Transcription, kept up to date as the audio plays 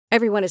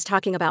Everyone is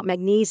talking about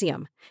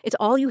magnesium. It's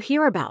all you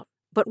hear about.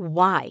 But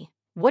why?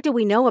 What do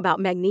we know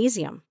about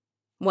magnesium?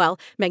 Well,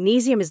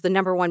 magnesium is the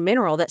number one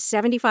mineral that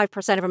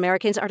 75% of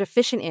Americans are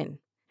deficient in.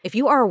 If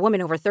you are a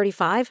woman over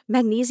 35,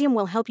 magnesium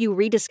will help you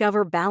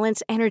rediscover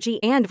balance, energy,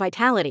 and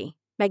vitality.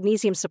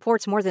 Magnesium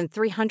supports more than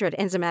 300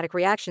 enzymatic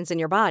reactions in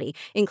your body,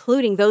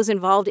 including those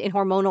involved in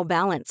hormonal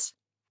balance.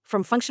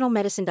 From functional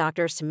medicine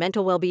doctors to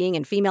mental well-being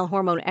and female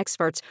hormone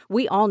experts,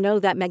 we all know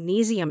that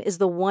magnesium is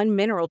the one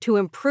mineral to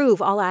improve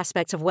all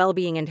aspects of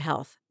well-being and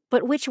health.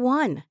 But which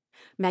one?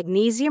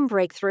 Magnesium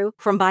Breakthrough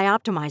from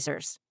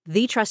Bioptimizers,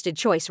 the trusted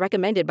choice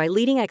recommended by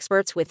leading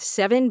experts with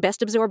 7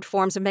 best-absorbed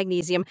forms of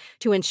magnesium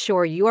to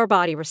ensure your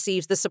body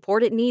receives the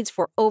support it needs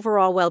for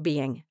overall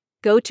well-being.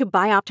 Go to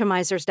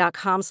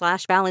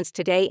bioptimizers.com/balance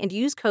today and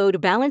use code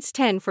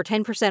BALANCE10 for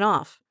 10%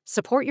 off.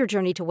 Support your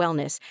journey to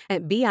wellness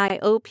at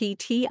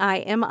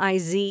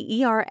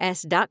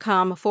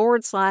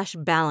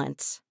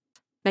bioptimizers.com/balance.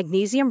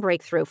 Magnesium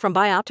Breakthrough from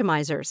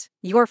Bioptimizers,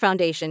 your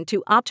foundation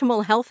to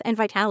optimal health and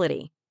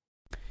vitality.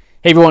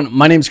 Hey everyone,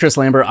 my name is Chris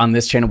Lambert. On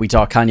this channel, we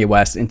talk Kanye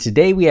West, and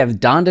today we have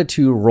Donda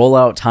 2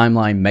 Rollout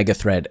Timeline Mega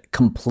Thread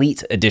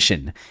Complete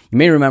Edition. You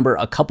may remember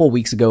a couple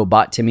weeks ago,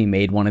 Bot Timmy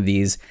made one of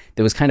these.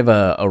 There was kind of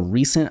a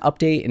recent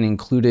update and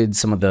included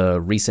some of the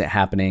recent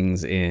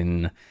happenings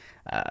in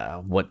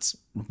what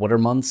are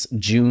months?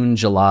 June,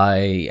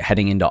 July,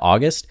 heading into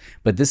August.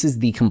 But this is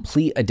the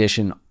complete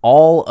edition,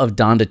 all of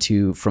Donda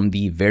 2 from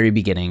the very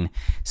beginning.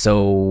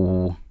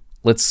 So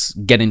let's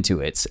get into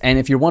it. And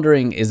if you're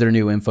wondering, is there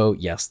new info?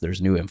 Yes,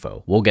 there's new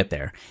info. We'll get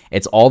there.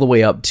 It's all the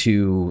way up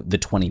to the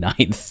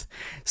 29th.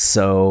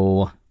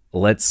 So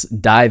let's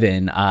dive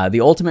in.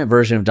 The ultimate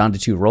version of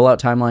Donda 2 rollout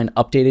timeline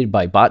updated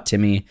by Bot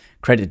Timmy.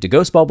 Credit to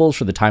Ghost Bubbles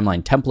for the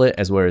timeline template,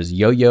 as well as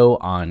Yo-Yo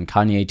on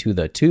Kanye to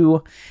the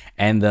 2,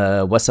 and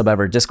the West Sub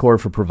Ever Discord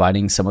for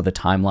providing some of the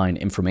timeline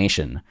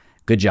information.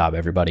 Good job,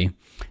 everybody.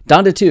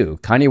 Donda 2,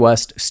 Kanye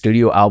West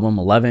Studio Album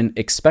 11,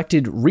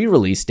 expected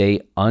re-release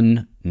date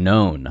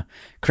unknown.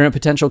 Current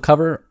potential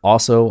cover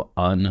also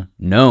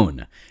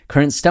unknown.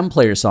 Current stem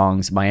player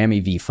songs,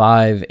 Miami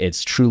V5,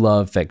 It's True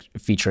Love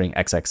featuring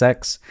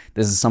XXX.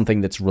 This is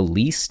something that's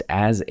released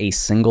as a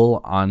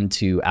single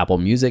onto Apple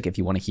Music if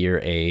you want to hear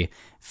a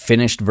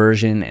finished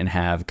version and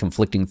have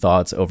conflicting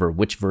thoughts over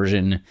which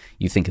version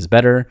you think is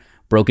better.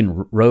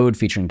 Broken Road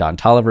featuring Don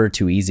Toliver,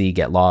 Too Easy,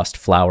 Get Lost,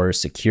 Flowers,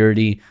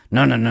 Security,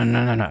 No,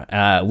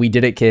 We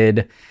Did It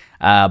Kid,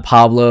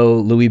 Pablo,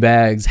 Louis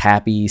Bags,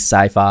 Happy,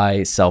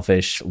 Sci-Fi,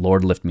 Selfish,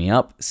 Lord Lift Me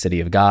Up,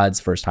 City of Gods,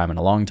 First Time in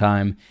a Long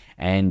Time,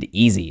 and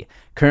Easy.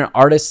 Current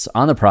artists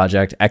on the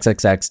project,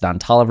 XXX, Don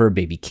Toliver,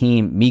 Baby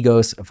Keem,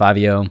 Migos,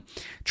 Fabio,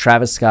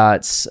 Travis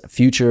Scott's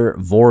Future,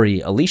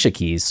 Vori, Alicia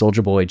Keys,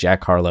 Soulja Boy,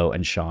 Jack Harlow,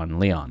 and Sean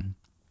Leon.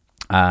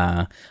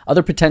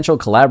 Other potential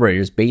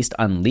collaborators based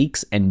on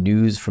leaks and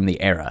news from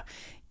the era.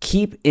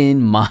 Keep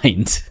in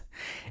mind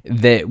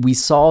that we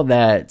saw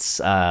that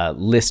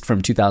list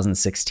from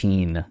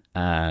 2016,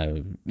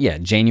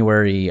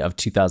 January of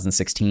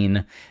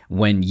 2016,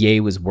 when Ye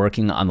was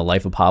working on The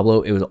Life of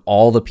Pablo. It was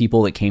all the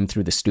people that came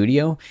through the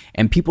studio,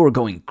 and people were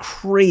going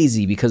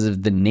crazy because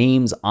of the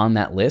names on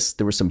that list.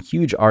 There were some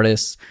huge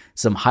artists,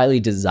 some highly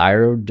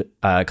desired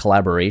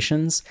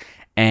collaborations,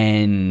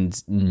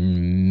 and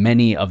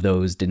many of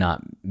those did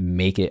not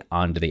make it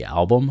onto the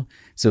album.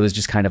 So it was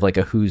just kind of like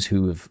a who's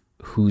who of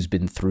who's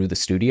been through the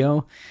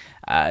studio.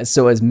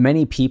 So as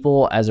many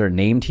people as are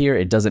named here,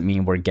 it doesn't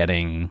mean we're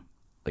getting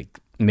like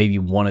maybe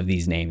one of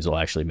these names will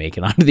actually make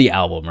it onto the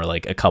album, or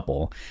like a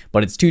couple.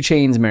 But it's 2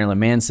 Chainz, Marilyn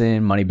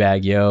Manson,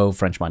 Moneybagg Yo,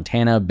 French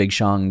Montana, Big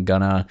Sean,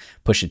 Gunna,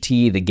 Pusha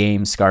T, The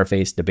Game,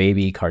 Scarface,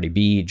 DaBaby, Cardi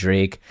B,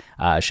 Drake,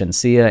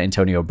 Shenseea,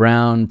 Antonio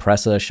Brown,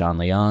 Pressa, Sean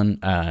Leon,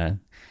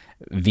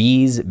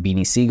 V's,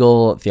 Beanie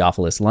Siegel,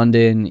 Theophilus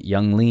London,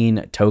 Young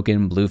Lean,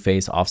 Token,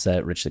 Blueface,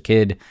 Offset, Rich the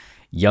Kid,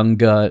 Young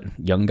Good,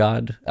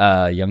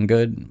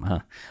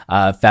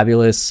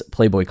 Fabulous,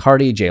 Playboy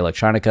Cardi, Jay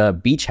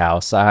Electronica, Beach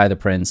House, Sci-Hi the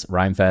Prince,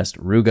 Rhymefest,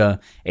 Ruga,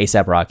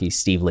 A$AP Rocky,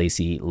 Steve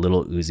Lacy,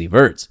 Lil Uzi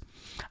Vert.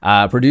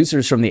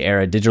 Producers from the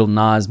era, Digital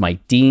Nas,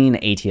 Mike Dean,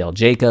 ATL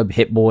Jacob,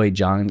 Hit-Boy,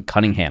 John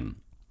Cunningham.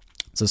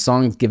 So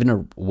songs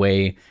given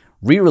away,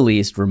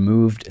 re-released,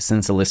 removed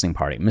since the listening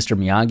party. Mr.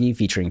 Miyagi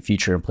featuring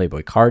Future and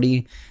Playboy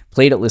Cardi,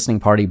 played at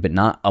listening party but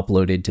not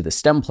uploaded to the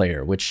stem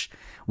player, which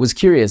was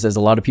curious as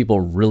a lot of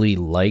people really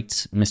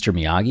liked Mr.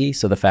 Miyagi.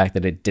 So the fact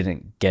that it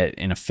didn't get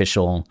an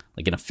official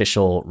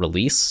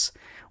release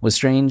was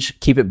strange.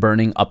 Keep It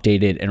Burning,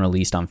 updated and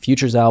released on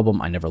Future's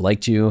album, I Never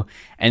Liked You.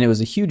 And it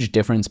was a huge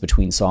difference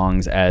between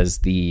songs, as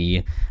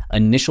the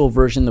initial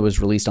version that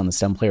was released on the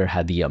stem player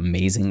had the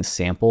amazing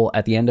sample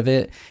at the end of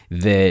it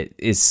that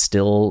is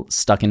still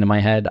stuck into my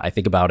head. I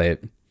think about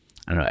it,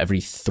 I don't know,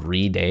 every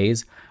 3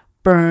 days.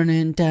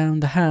 Burning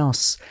down the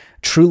house.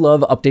 True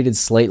Love updated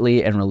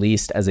slightly and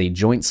released as a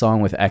joint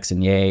song with X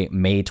and Ye,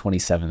 May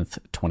 27th,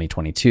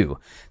 2022.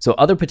 So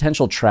other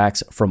potential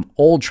tracks from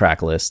old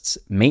track lists: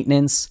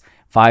 Maintenance,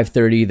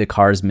 5:30, The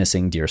Car's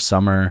Missing, Dear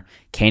Summer,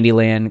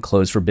 Candyland,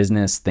 Closed for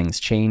Business, Things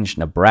Change,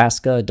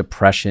 Nebraska,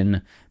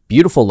 Depression,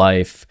 Beautiful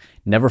Life,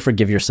 Never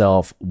Forgive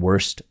Yourself,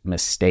 Worst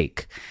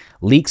Mistake.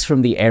 Leaks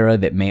from the era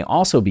that may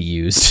also be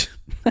used.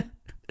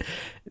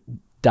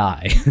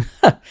 Die.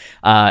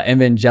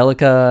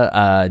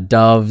 Evangelica,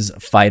 Doves,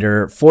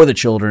 Fighter, For the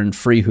Children,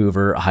 Free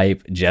Hoover,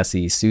 Hype,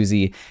 Jesse,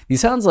 Susie.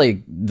 These sounds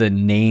like the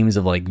names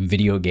of like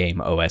video game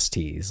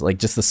OSTs, like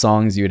just the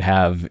songs you would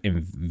have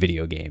in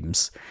video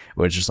games,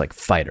 where it's just like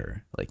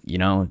fighter, like, you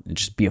know,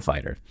 just be a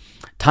fighter.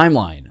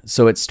 Timeline.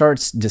 So it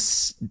starts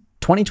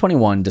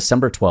 2021,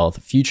 December 12th.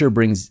 Future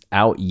brings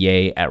out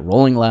Ye at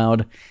Rolling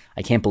Loud.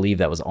 I can't believe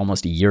that was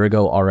almost a year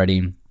ago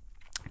already.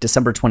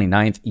 December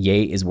 29th,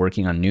 Ye is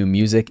working on new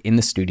music in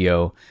the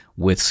studio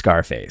with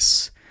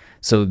Scarface.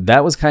 So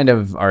that was kind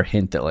of our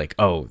hint that like,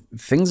 oh,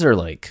 things are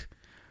like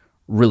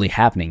really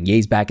happening.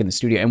 Ye's back in the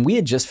studio. And we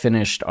had just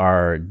finished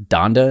our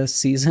Donda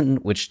season,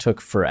 which took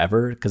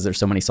forever because there's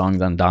so many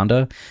songs on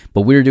Donda.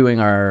 But we were doing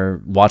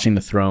our Watching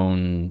the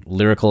Throne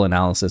lyrical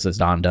analysis of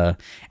Donda.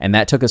 And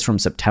that took us from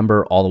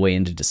September all the way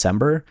into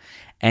December.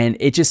 And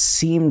it just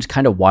seemed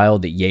kind of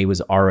wild that Ye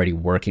was already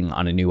working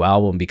on a new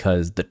album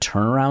because the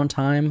turnaround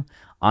time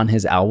on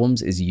his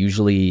albums is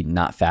usually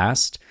not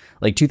fast.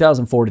 Like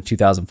 2004 to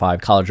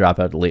 2005, College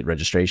Dropout to Late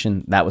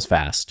Registration, that was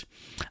fast.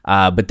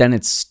 But then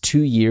it's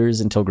 2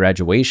 years until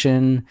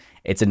graduation.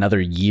 It's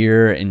another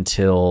year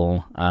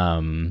until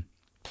 808s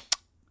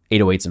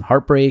and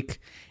Heartbreak.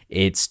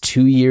 It's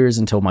 2 years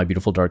until My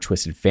Beautiful Dark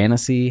Twisted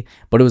Fantasy.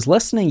 But it was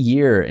less than a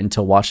year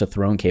until Watch the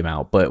Throne came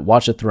out. But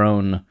Watch the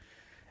Throne,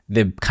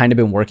 they've kind of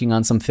been working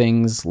on some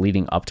things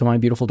leading up to My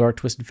Beautiful Dark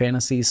Twisted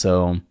Fantasy.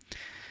 So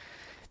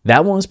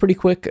that one was pretty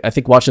quick. I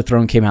think Watch the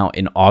Throne came out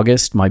in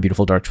August. My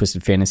Beautiful Dark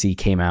Twisted Fantasy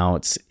came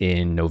out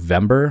in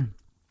November.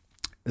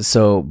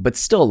 So, but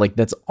still, like,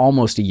 that's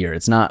almost a year.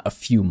 It's not a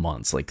few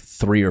months, like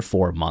 3 or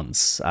 4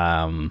 months.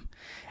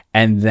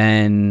 And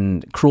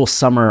then Cruel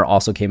Summer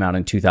also came out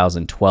in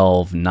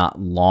 2012,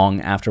 not long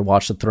after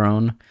Watch the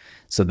Throne.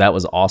 So that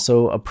was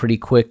also a pretty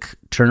quick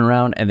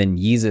turnaround. And then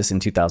Yeezus in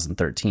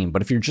 2013.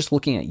 But if you're just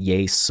looking at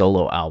Ye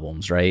solo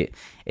albums, right,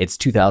 it's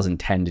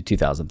 2010 to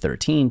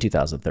 2013,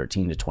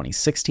 2013 to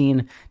 2016,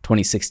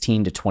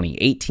 2016 to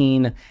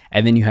 2018.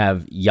 And then you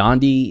have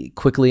Yandhi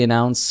quickly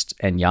announced,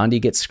 and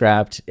Yandhi gets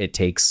scrapped. It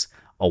takes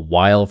a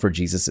while for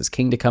Jesus is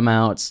King to come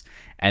out.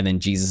 And then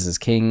Jesus is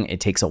King,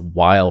 it takes a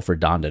while for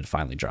Donda to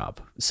finally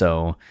drop.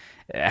 So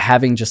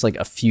having just like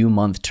a few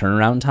month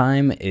turnaround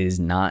time is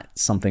not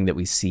something that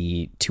we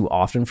see too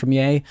often from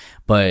Ye,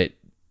 but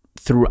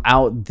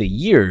throughout the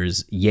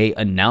years, Ye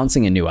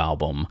announcing a new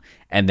album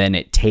and then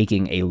it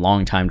taking a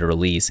long time to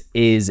release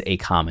is a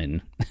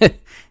common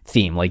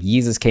theme. Like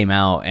Yeezus came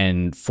out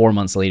and 4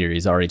 months later,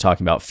 he's already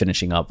talking about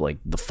finishing up like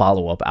the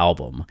follow-up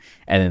album.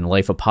 And then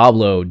Life of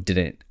Pablo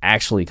didn't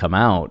actually come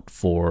out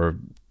for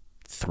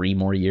 3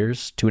 more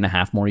years,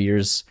 2.5 more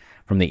years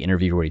from the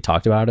interview where he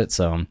talked about it.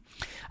 So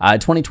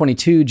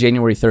 2022,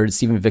 January 3rd,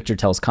 Stephen Victor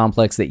tells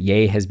Complex that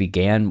Ye has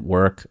began,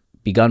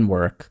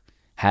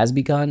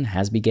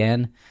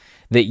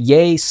 that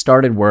Ye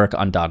started work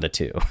on Donda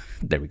 2.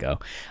 There we go.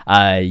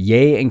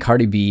 Ye and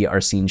Cardi B are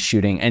seen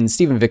shooting, and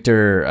Stephen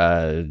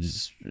Victor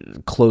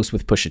close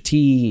with Pusha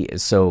T,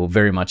 so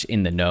very much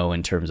in the know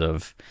in terms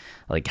of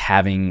like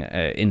having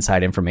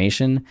inside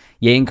information.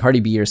 Ye and Cardi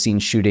B are seen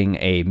shooting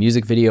a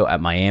music video at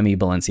Miami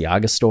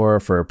Balenciaga store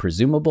for a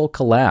presumable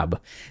collab.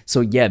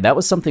 So yeah, that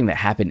was something that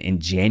happened in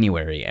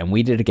January, and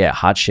we didn't get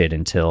hot shit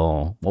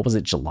until, what was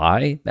it,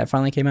 July that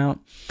finally came out?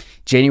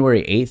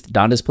 January 8th,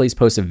 Donda's Place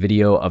posts a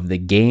video of The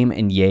Game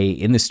and Ye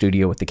in the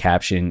studio with the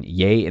caption,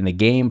 Ye in the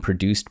Game,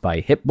 produced by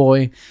Hit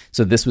Boy.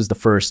 So this was the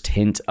first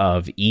hint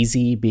of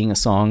Easy being a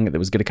song that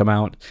was going to come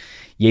out.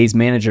 Ye's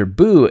manager,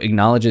 Boo,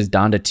 acknowledges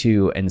Donda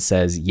 2 and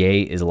says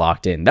Ye is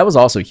locked in. That was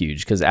also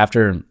huge because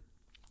after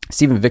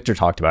Stephen Victor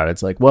talked about it,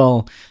 it's like,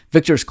 well,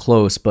 Victor's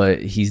close,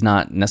 but he's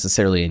not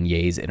necessarily in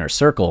Ye's inner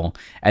circle.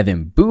 And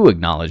then Boo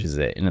acknowledges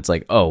it, and it's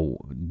like, oh,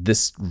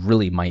 this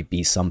really might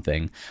be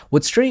something.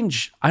 What's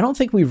strange, I don't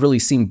think we've really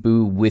seen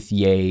Boo with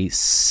Ye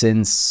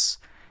since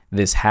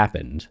this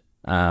happened.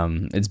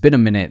 It's been a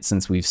minute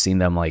since we've seen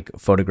them like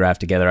photographed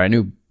together. I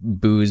knew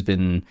Boo's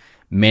been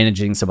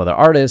managing some other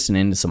artists and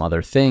into some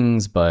other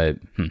things, but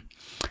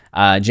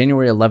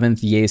January 11th,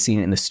 Ye is seen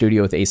in the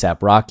studio with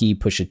A$AP Rocky,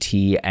 Pusha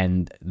T,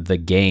 and The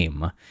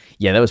Game.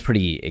 Yeah, that was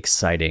pretty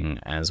exciting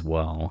as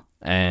well.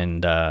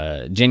 And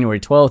January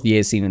 12th, Ye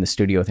is seen in the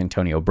studio with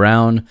Antonio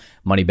Brown,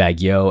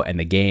 Moneybagg Yo, and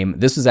The Game.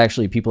 This was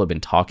actually, people have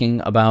been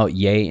talking about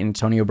Ye and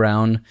Antonio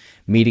Brown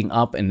meeting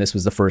up, and this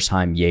was the first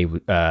time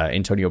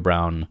Antonio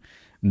Brown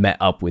met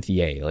up with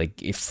Ye.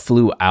 Like, it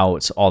flew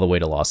out all the way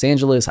to Los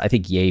Angeles. I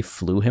think Ye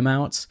flew him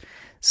out.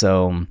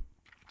 So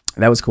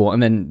that was cool.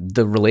 And then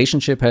the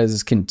relationship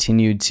has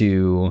continued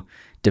to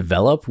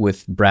develop,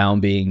 with Brown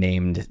being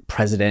named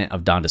president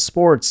of Donda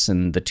Sports,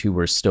 and the two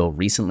were still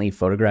recently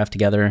photographed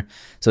together.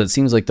 So it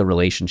seems like the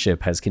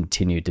relationship has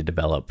continued to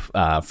develop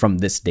from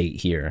this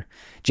date here.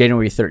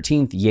 January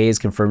 13th, Ye is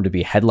confirmed to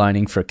be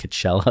headlining for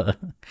Coachella.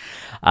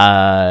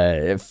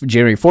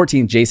 January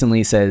 14th, Jason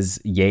Lee says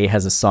Ye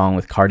has a song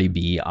with Cardi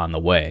B on the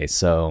way.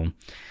 So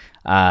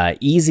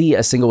Easy,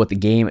 a single with the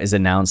game, is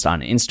announced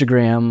on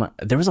Instagram.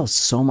 There was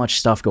so much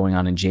stuff going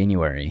on in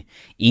January.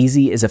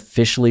 Easy is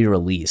officially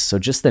released, so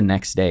just the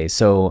next day.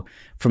 So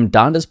from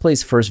Donda's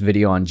Play's first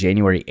video on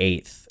January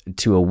 8th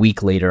to a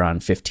week later on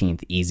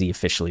 15th, Easy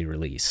officially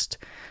released.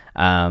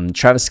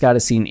 Travis Scott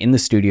is seen in the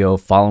studio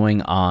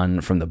following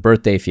on from the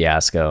birthday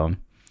fiasco.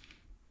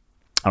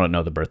 I don't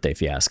know the birthday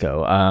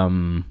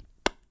fiasco.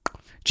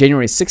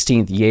 January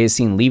 16th, Ye is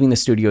seen leaving the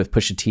studio with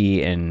Pusha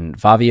T and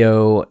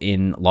Fabio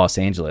in Los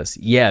Angeles.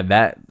 Yeah,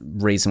 that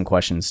raised some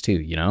questions too,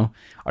 you know?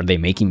 Are they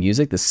making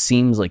music? This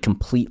seems like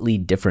completely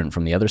different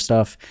from the other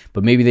stuff,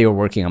 but maybe they were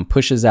working on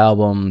Pusha's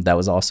album. That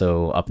was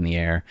also up in the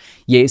air.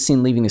 Ye is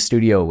seen leaving the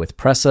studio with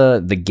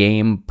Pressa, The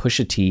Game,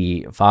 Pusha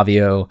T,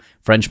 Fabio,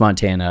 French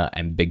Montana,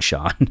 and Big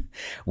Sean,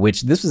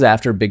 which this was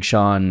after Big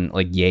Sean,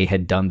 like Ye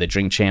had done the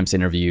Drink Champs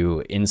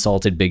interview,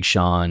 insulted Big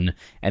Sean,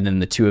 and then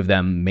the two of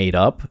them made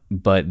up.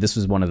 But this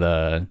was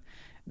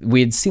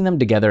we had seen them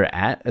together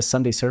at a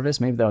Sunday service.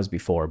 Maybe that was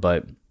before,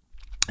 but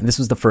this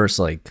was the first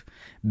like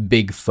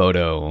big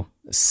photo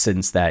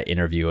since that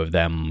interview of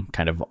them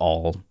kind of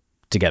all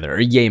together, or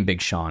Ye and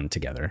Big Sean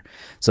together.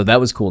 So that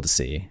was cool to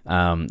see.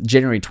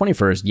 January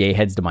 21st, Ye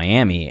heads to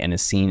Miami and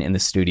is seen in the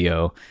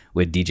studio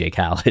with DJ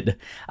Khaled,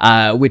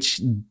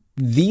 which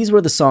these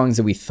were the songs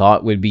that we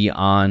thought would be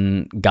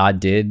on God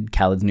Did,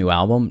 Khaled's new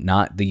album,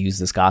 not the Use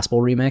This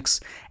Gospel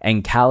remix.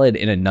 And Khaled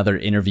in another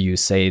interview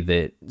said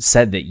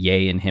that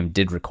Ye and him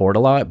did record a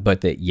lot,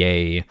 but that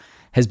Ye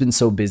has been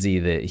so busy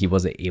that he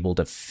wasn't able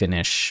to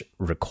finish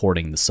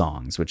recording the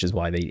songs, which is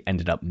why they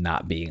ended up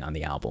not being on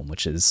the album,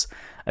 which is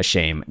a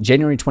shame.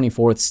 January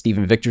 24th,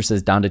 Stephen Victor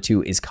says Donda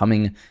 2 is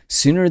coming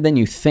sooner than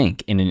you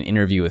think in an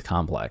interview with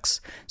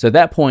Complex. So at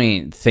that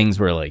point, things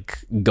were like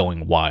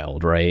going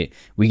wild, right?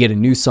 We get a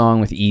new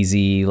song with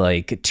Easy,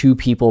 like 2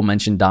 people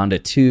mention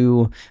Donda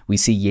 2. We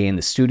see Ye in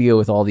the studio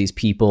with all these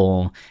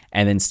people.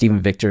 And then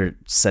Stephen Victor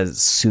says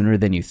sooner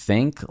than you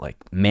think. Like,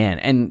 man.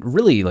 And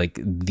really, like,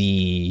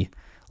 the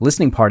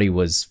listening party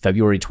was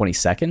February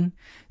 22nd.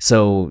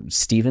 So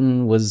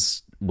Steven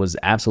was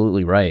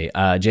absolutely right.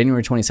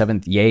 January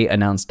 27th, Ye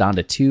announced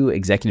Donda 2,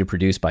 executive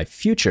produced by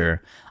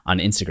Future on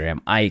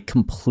Instagram. I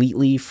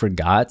completely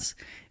forgot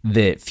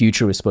that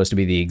Future was supposed to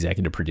be the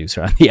executive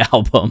producer on the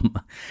album.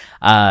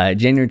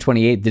 January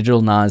 28th,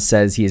 Digital Nas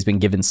says he has been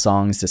given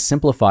songs to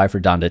simplify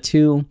for Donda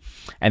 2,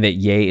 and that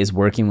Ye is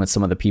working with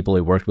some of the people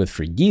he worked with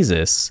for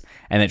Yeezus,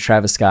 and that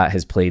Travis Scott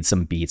has played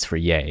some beats for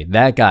Ye.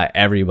 That got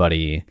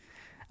everybody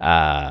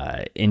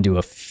into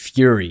a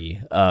fury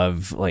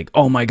of like,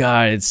 oh my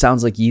god, it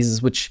sounds like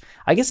Yeezus, which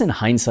I guess in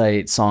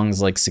hindsight,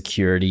 songs like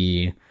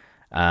Security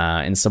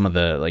and some of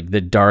the like the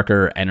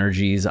darker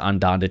energies on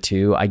Donda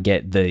 2, I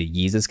get the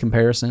Yeezus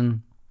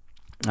comparison.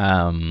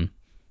 And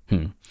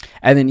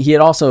then he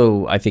had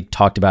also, I think,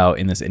 talked about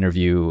in this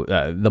interview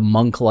the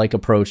monk-like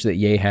approach that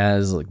Ye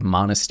has, like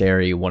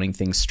monastery, wanting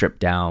things stripped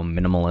down,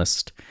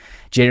 minimalist.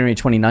 January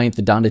 29th,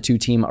 the Donda 2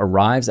 team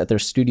arrives at their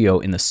studio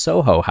in the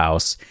Soho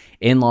House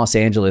in Los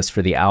Angeles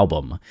for the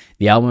album.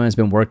 The album has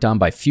been worked on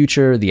by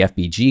Future, the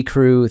FBG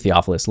crew,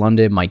 Theophilus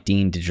London, Mike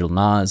Dean, Digital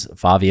Nas,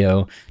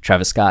 Fabio,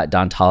 Travis Scott,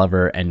 Don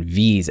Toliver, and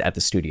V's at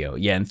the studio.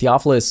 Yeah, and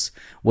Theophilus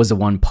was the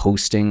one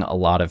posting a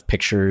lot of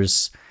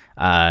pictures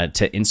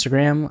to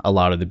Instagram, a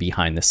lot of the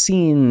behind the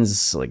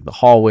scenes, like the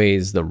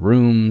hallways, the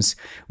rooms.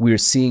 We're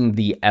seeing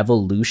the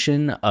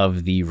evolution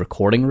of the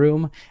recording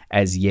room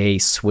as Ye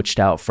switched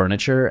out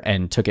furniture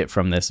and took it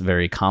from this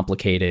very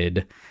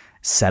complicated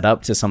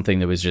setup to something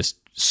that was just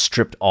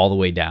stripped all the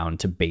way down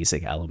to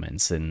basic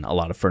elements and a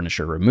lot of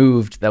furniture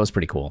removed. That was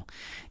pretty cool.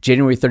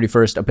 January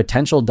 31st, a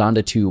potential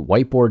Donda 2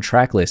 whiteboard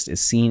track list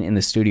is seen in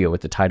the studio with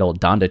the title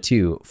Donda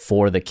 2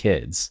 for the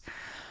Kids.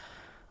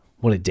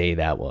 What a day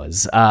that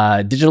was.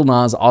 Digital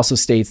Nas also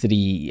states that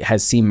he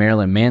has seen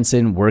Marilyn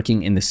Manson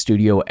working in the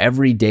studio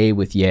every day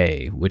with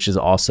Ye, which is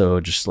also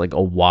just like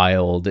a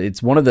wild,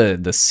 it's one of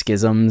the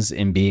schisms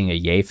in being a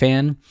Ye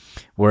fan,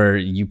 where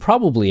you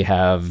probably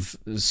have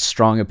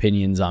strong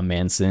opinions on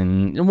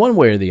Manson in one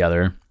way or the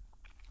other.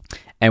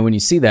 And when you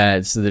see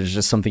that, so there's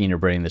just something in your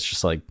brain that's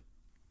just like,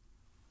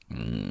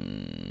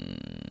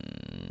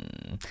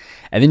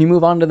 And then you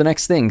move on to the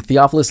next thing.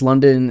 Theophilus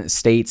London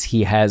states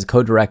he has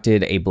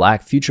co-directed a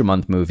Black Future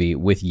Month movie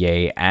with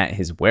Ye at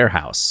his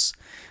warehouse.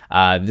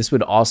 This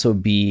would also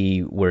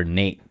be where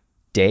Nate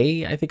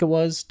Day, I think it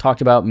was,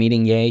 talked about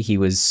meeting Ye. He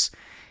was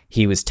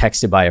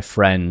texted by a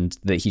friend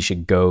that he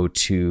should go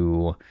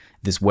to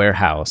this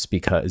warehouse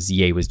because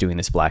Ye was doing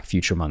this Black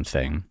Future Month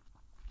thing,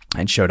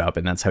 and showed up,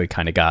 and that's how he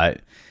kind of got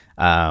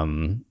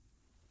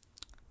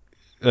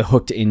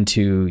hooked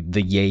into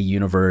the Ye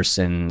universe,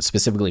 and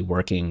specifically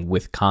working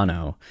with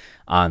Kano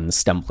on the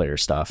stem player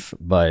stuff.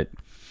 But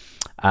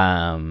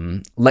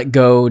Let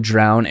Go,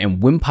 Drown,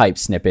 and Windpipe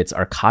snippets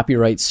are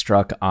copyright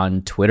struck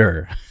on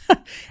Twitter.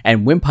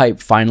 And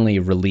Windpipe finally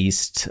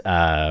released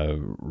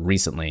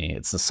recently.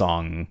 It's a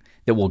song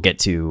that we'll get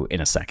to in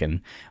a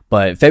second.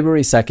 But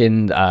February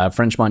 2nd,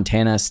 French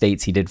Montana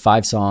states he did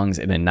 5 songs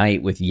in a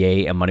night with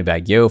Ye and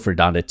Moneybagg Yo for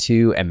Donda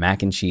 2 and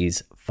Mac and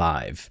Cheese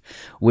 5,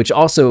 which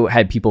also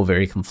had people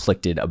very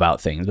conflicted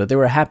about things, but they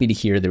were happy to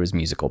hear there was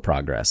musical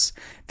progress.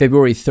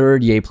 February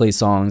 3rd, Ye plays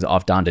songs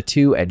off Donda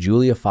 2 at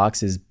Julia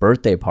Fox's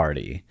birthday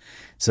party.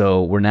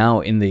 So we're now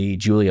in the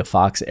Julia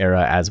Fox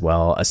era as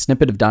well. A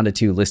snippet of Donda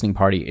 2 listening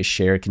party is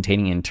shared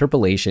containing an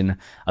interpolation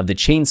of the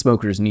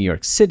Chainsmokers' New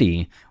York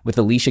City, with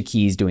Alicia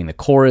Keys doing the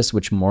chorus,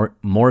 which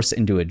morphs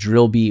into a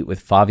drill beat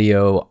with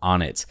Fabio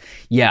on it.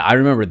 Yeah, I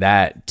remember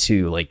that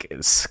too, like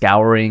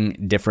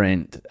scouring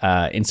different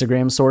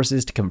Instagram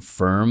sources to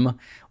confirm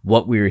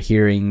what we were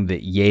hearing,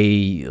 that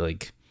Ye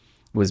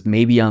was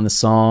maybe on the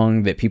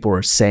song, that people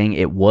were saying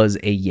it was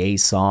a Ye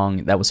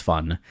song. That was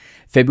fun.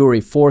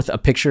 February 4th, a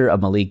picture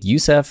of Malik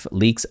Youssef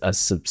leaks a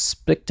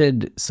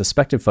suspected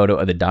photo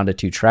of the Donda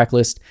 2 track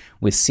list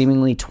with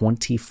seemingly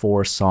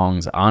 24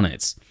 songs on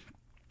it.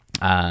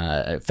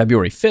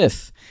 February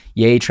 5th,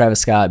 Ye,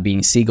 Travis Scott,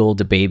 Beanie Siegel,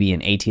 DaBaby,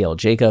 and ATL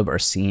Jacob are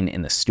seen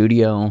in the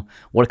studio.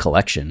 What a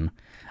collection.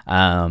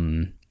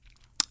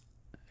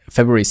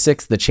 February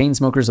 6th, the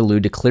Chainsmokers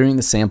allude to clearing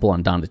the sample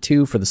on Donda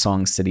 2 for the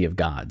song City of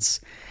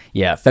Gods.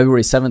 Yeah,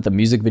 February 7th, a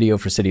music video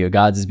for City of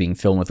Gods is being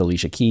filmed with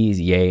Alicia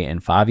Keys, Ye,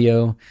 and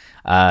Fabio.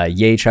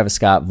 Ye, Travis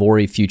Scott,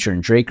 Vori, Future,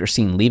 and Drake are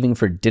seen leaving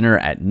for dinner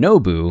at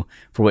Nobu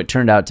for what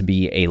turned out to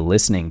be a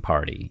listening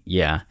party.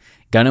 Yeah.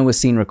 Gunna was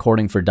seen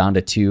recording for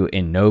Donda 2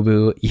 in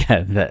Nobu.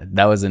 Yeah,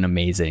 that was an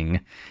amazing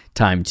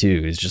time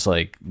too. It's just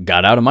like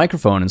got out a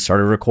microphone and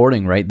started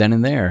recording right then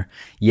and there.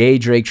 Ye,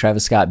 Drake,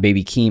 Travis Scott,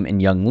 Baby Keem,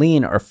 and Young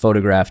Lean are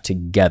photographed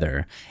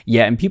together.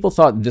 Yeah, and people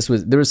thought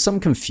there was some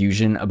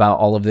confusion about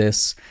all of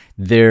this.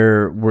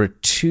 There were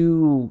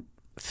two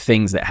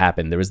things that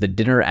happened. There was the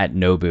dinner at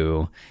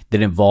Nobu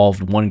that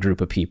involved one group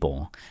of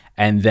people,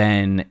 and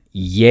then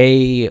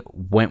Ye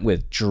went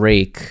with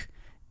Drake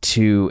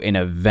to an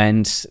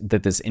event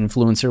that this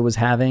influencer was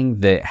having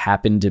that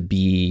happened to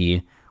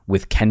be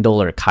with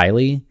Kendall or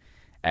Kylie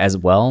as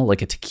well,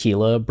 like a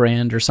tequila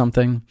brand or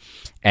something.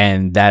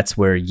 And that's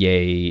where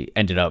Ye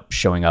ended up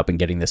showing up and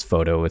getting this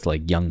photo with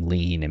like Young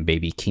Lean and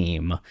Baby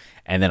Keem,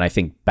 and then I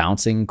think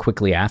bouncing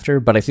quickly after.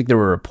 But I think there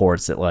were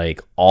reports that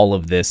like all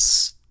of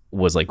this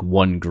was like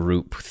one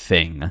group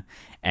thing,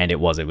 and it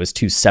was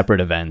two separate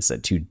events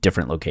at two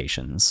different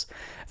locations.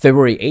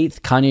 February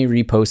 8th, Kanye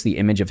reposts the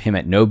image of him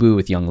at Nobu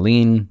with Young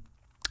Lean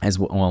as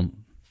well.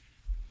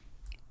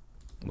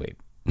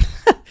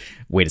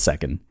 Wait a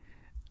second.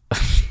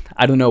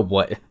 I don't know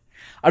what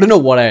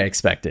I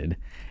expected.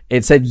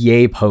 It said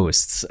Ye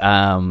posts,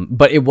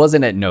 but it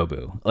wasn't at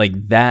Nobu.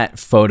 Like that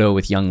photo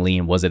with Young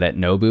Lean wasn't at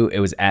Nobu.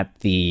 It was at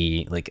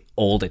the like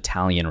old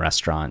Italian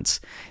restaurant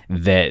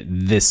that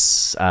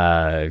this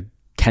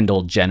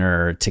Kendall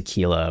Jenner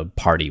tequila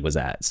party was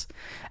at,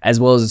 as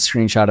well as a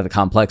screenshot of the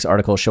Complex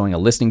article showing a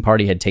listening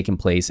party had taken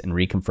place and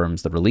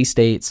reconfirms the release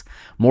dates.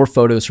 More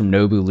photos from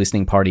Nobu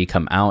listening party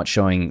come out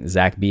showing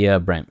Zach Bia,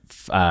 Brent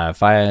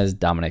Faiyaz,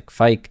 Dominic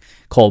Fike,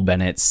 Cole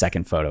Bennett's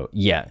second photo.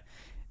 Yeah,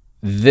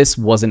 this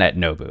wasn't at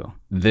Nobu.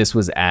 This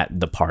was at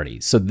the party.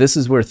 So this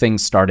is where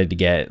things started to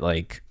get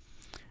like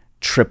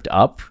tripped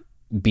up,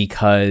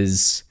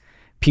 because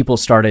people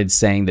started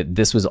saying that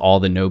this was all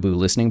the Nobu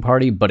listening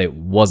party, but it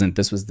wasn't.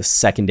 This was the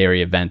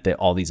secondary event that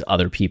all these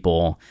other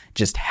people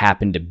just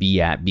happened to be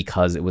at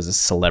because it was a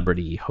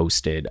celebrity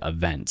hosted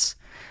event.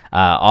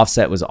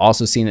 Offset was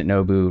also seen at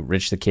Nobu.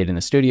 Rich the Kid in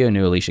the studio,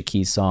 new Alicia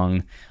Keys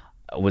song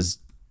is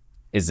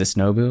this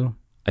Nobu?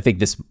 I think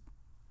this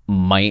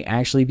might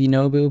actually be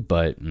Nobu,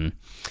 but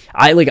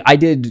I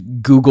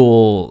did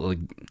Google,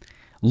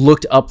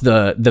 looked up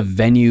the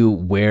venue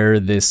where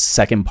this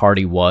second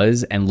party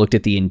was and looked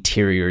at the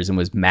interiors and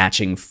was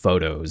matching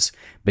photos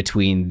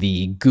between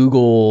the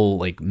Google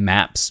like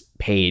Maps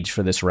page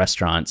for this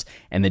restaurant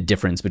and the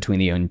difference between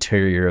the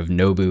interior of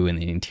Nobu and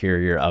the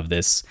interior of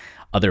this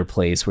other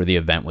place where the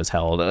event was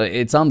held.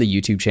 It's on the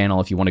YouTube channel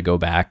if you want to go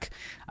back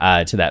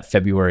to that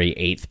February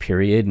 8th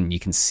period, and you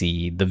can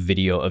see the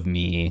video of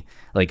me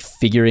like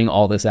figuring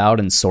all this out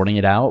and sorting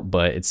it out,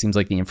 but it seems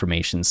like the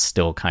information's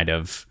still kind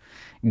of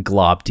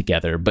globbed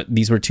together. But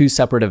these were two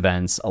separate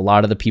events. A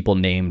lot of the people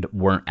named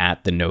weren't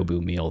at the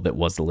Nobu meal that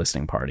was the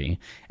listening party,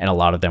 and a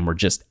lot of them were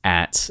just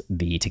at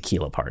the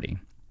tequila party.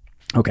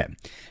 Okay,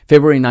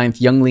 February 9th,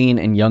 Young Lean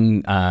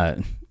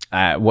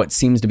and what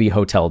seems to be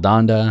Hotel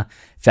Donda,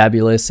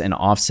 Fabulous, and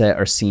Offset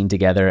are seen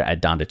together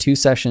at Donda 2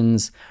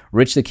 sessions.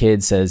 Rich the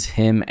Kid says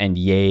him and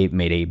Ye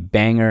made a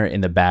banger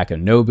in the back of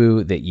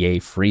Nobu that Ye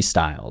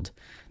freestyled.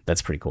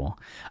 That's pretty cool.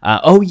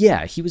 Oh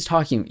yeah, he was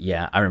talking.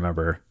 Yeah, I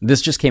remember.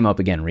 This just came up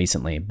again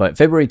recently. But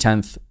February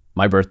 10th,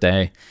 my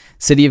birthday,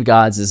 City of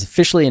Gods is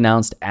officially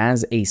announced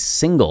as a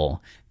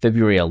single.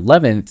 February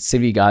 11th,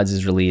 City of Gods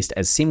is released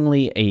as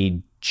seemingly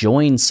a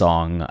joint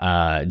song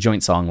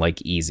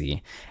like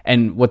Easy.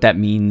 And what that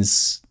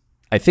means,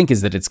 I think,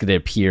 is that it's going to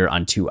appear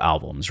on two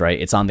albums, right?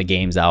 It's on the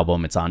Games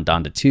album. It's on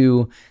Donda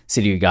 2.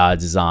 City of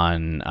Gods is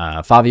on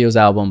Fabio's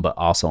album, but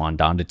also on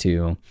Donda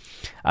 2.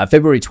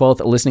 February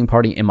 12th, a listening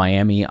party in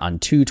Miami on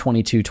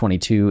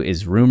 2/22/22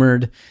 is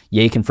rumored.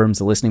 Ye confirms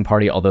the listening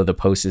party, although the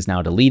post is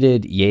now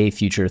deleted. Ye,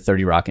 Future,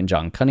 30 Rock, and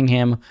John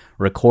Cunningham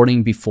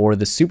recording before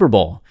the Super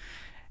Bowl.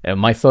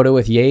 My photo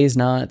with Ye's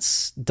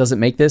doesn't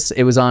make this.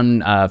 It was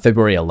on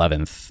February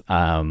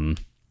 11th.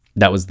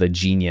 That was the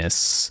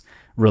Genius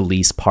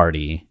release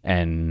party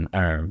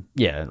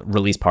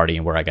release party,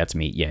 and where I got to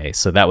meet Ye.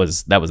 So that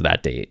was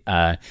that date.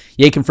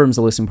 Ye confirms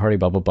the listening party,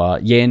 blah blah blah.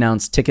 Ye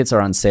announced tickets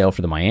are on sale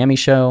for the Miami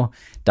show.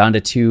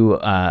 Donda 2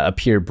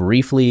 appeared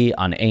briefly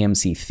on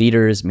AMC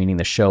theaters, meaning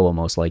the show will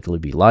most likely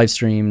be live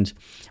streamed.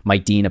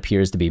 Mike Dean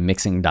appears to be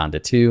mixing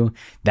Donda 2.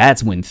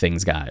 That's when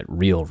things got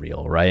real,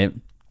 right?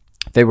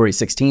 February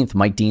 16th,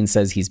 Mike Dean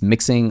says he's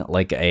mixing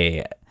like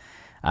a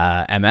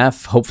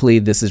MF. Hopefully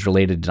this is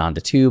related to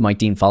Donda 2. Mike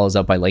Dean follows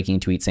up by liking a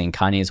tweet saying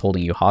Kanye is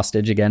holding you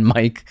hostage again,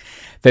 Mike.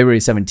 February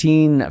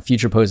 17,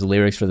 Future posted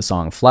lyrics for the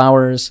song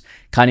Flowers.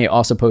 Kanye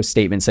also posts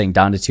statements saying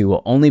Donda 2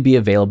 will only be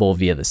available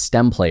via the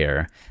STEM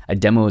player. A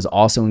demo is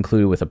also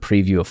included with a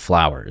preview of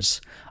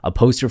Flowers. A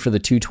poster for the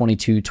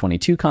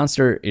 2/22/22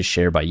 concert is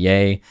shared by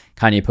Ye.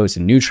 Kanye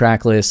posted a new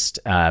track list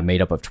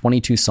made up of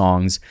 22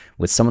 songs,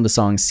 with some of the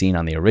songs seen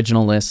on the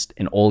original list.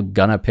 An old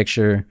Gunna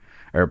picture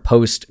or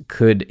post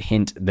could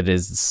hint that he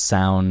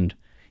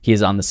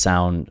is on the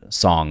sound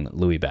song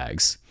Louis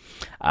Bags.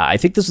 I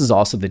think this was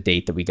also the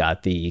date that we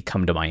got the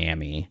Come to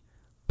Miami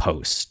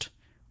post.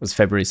 It was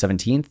February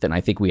 17th, and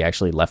I think we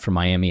actually left for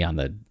Miami on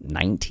the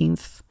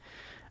 19th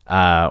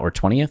or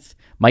 20th.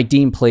 Mike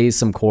Dean plays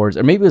some chords,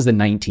 or maybe it was the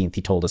 19th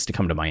he told us to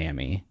come to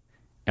Miami,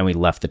 and we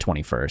left the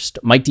 21st.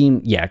 Mike Dean,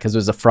 because it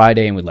was a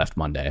Friday and we left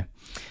Monday.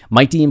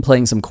 Mike Dean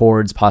playing some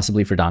chords,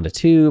 possibly for Donda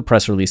 2.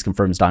 Press release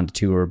confirms Donda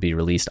 2 will be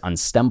released on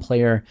STEM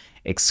Player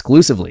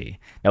exclusively.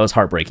 That was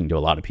heartbreaking to a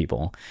lot of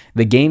people.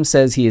 The game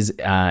says he is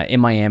in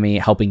Miami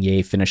helping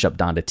Ye finish up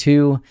Donda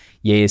 2.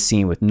 Ye is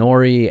seen with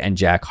Nori and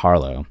Jack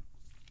Harlow.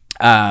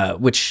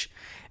 Which,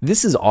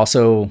 this is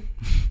also,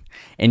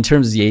 in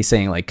terms of Ye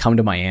saying, like, come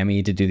to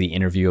Miami to do the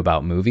interview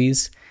about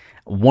movies.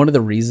 One of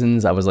the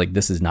reasons I was like,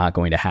 this is not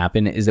going to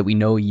happen is that we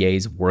know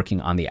Ye's working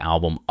on the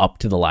album up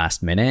to the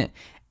last minute.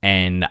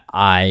 And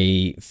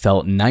I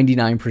felt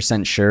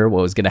 99% sure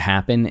what was going to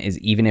happen is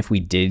even if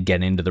we did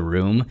get into the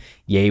room,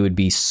 Ye would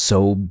be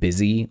so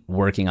busy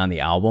working on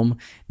the album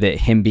that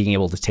him being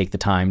able to take the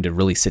time to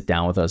really sit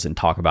down with us and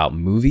talk about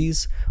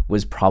movies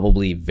was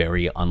probably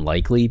very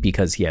unlikely,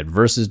 because he had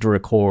verses to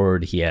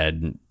record, he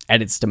had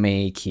edits to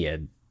make, he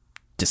had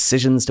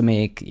decisions to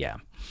make.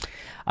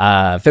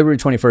 February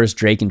 21st,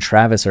 Drake and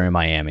Travis are in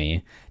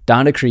Miami.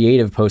 Donda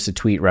Creative posted a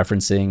tweet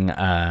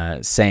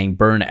referencing, saying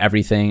Burn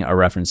Everything, a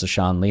reference to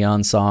Sean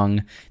Leon's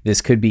song.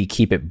 This could be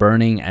Keep It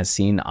Burning as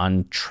seen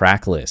on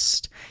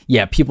Tracklist.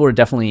 Yeah, people are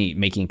definitely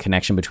making a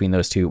connection between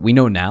those two. We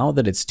know now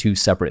that it's two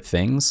separate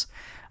things,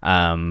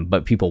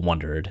 but people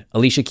wondered.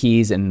 Alicia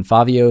Keys and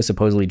Fabio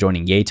supposedly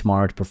joining Ye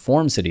tomorrow to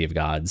perform City of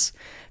Gods.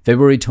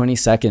 February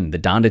 22nd, the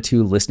Donda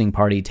 2 listening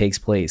party takes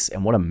place,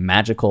 and what a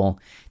magical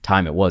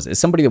time it was. As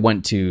somebody that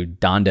went to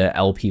Donda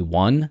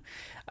LP1,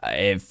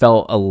 it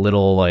felt a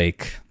little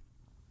like,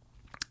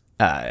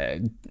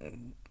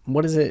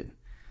 what is it?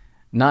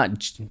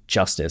 Not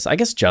justice. I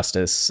guess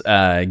justice,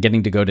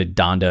 getting to go to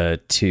Donda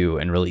 2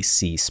 and really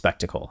see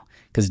spectacle.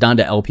 Because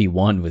Donda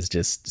LP1 was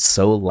just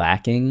so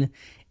lacking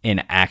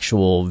in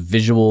actual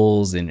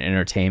visuals and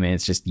entertainment.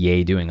 It's just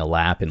Ye doing a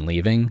lap and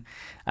leaving.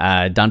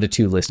 Donda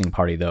 2 listening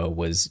party, though,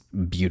 was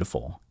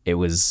beautiful. It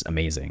was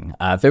amazing.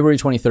 February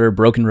 23rd,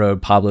 Broken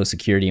Road, Pablo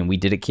Security, and We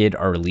Did It Kid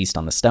are released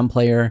on the STEM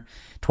player.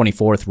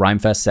 24th,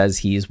 Rhymefest says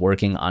he's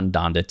working on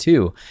Donda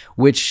 2,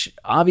 which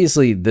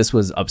obviously this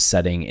was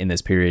upsetting in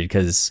this period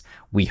because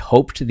we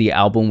hoped the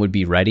album would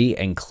be ready,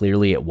 and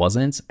clearly it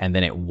wasn't. And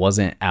then it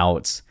wasn't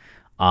out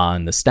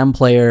on the STEM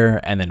player,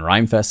 and then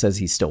Rhymefest says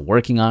he's still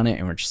working on it,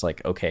 and we're just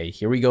like, okay,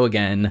 here we go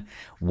again.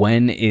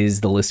 When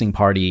is the listening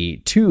party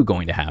 2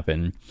 going to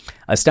happen?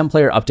 A STEM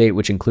player update,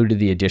 which included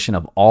the addition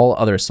of all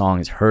other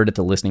songs heard at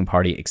the listening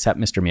party except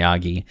Mr.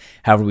 Miyagi.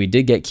 However, we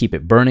did get Keep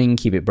It Burning.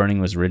 Keep It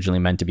Burning was originally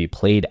meant to be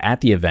played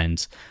at the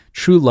event.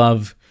 True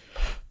Love,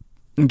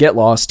 Get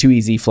Lost, Too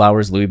Easy,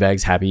 Flowers, Louis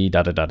Bags, Happy,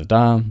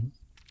 da-da-da-da-da.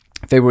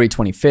 February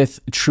 25th,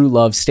 True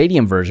Love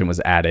Stadium version was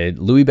added.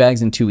 Louis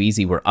Bags and Too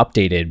Easy were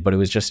updated, but it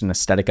was just an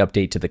aesthetic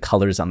update to the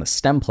colors on the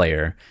STEM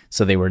player,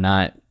 so they were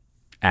not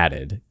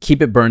added.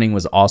 Keep It Burning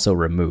was also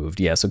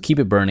removed. Yeah, so Keep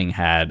It Burning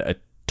had a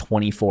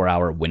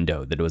 24-hour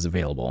window that it was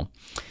available.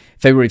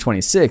 February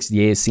 26th,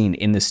 Ye is seen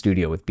in the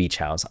studio with Beach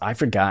House. I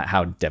forgot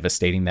how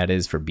devastating that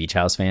is for Beach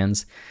House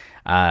fans,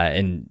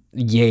 and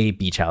Ye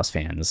Beach House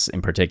fans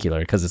in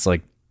particular, because it's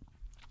like,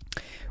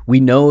 we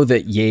know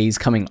that Ye's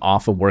coming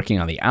off of working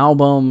on the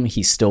album.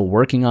 He's still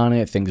working on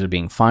it. Things are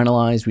being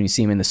finalized. When you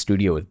see him in the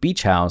studio with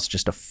Beach House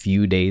just a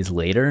few days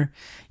later,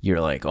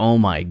 you're like, oh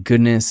my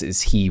goodness,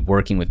 is he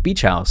working with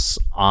Beach House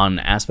on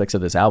aspects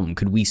of this album?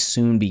 Could we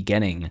soon be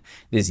getting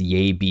this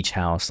Ye Beach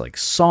House like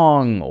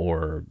song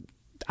or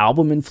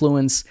album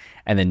influence?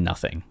 And then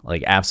nothing,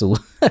 like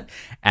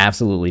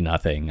absolutely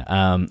nothing.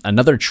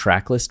 Another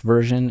tracklist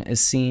version is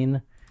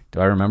seen.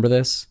 Do I remember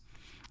this?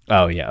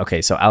 Oh, yeah.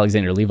 Okay. So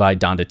Alexander Levi,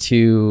 Donda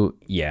 2.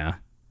 Yeah.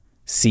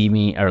 See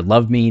Me or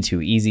Love Me,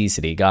 Too Easy,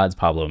 City of Gods,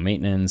 Pablo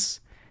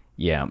Maintenance.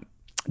 Yeah.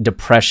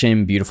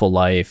 Depression, Beautiful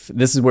Life.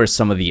 This is where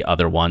some of the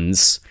other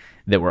ones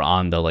that were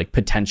on the like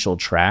potential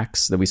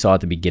tracks that we saw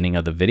at the beginning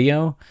of the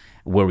video,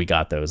 where we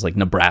got those, like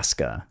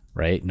Nebraska,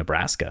 right?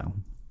 Nebraska.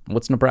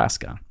 What's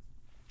Nebraska?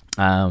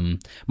 March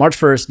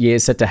 1st, Ye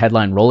is set to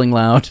headline Rolling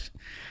Loud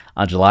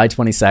on July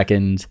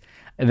 22nd.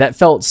 That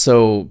felt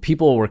so,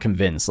 people were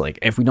convinced, like,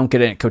 if we don't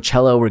get it at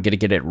Coachella, we're going to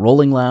get it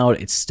Rolling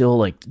Loud. It's still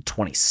like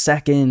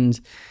 22nd,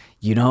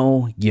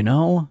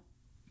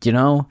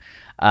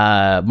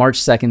 March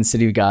 2nd,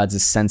 City of Gods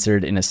is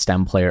censored in a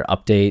STEM player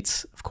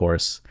update, of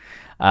course.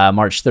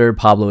 March 3rd,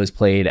 Pablo is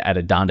played at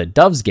a Donda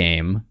Doves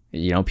game.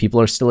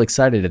 People are still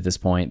excited at this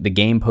point. The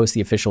game posts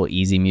the official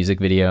Easy music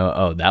video.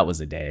 Oh, that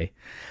was a day.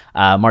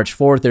 March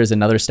 4th, there's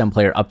another STEM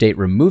player update,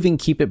 removing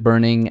Keep It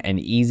Burning and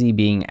Easy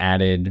being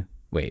added.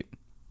 Wait.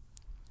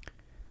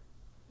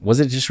 Was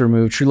it just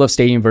removed? True Love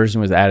Stadium version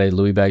was added.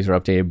 Louis bags were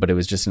updated, but it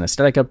was just an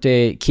aesthetic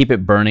update. Keep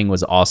It Burning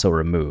was also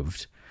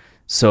removed.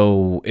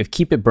 So if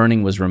Keep It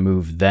Burning was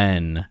removed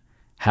then,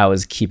 how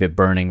is Keep It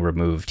Burning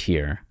removed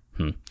here?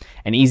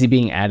 And Easy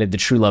being added. The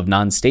True Love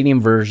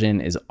non-stadium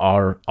version is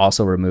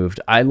also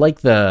removed. I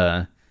like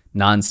the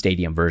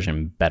non-stadium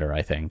version better,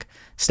 I think.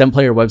 STEM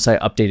player website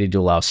updated to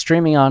allow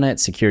streaming on it.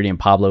 Security and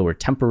Pablo were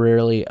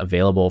temporarily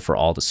available for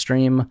all to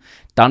stream.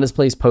 Donda's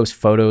Place posts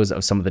photos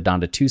of some of the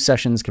Donda 2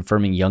 sessions,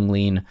 confirming Young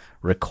Lean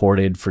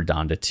recorded for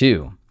Donda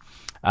 2.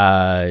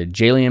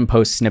 Jalian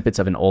posts snippets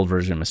of an old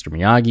version of Mr.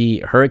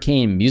 Miyagi.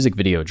 Hurricane music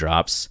video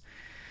drops.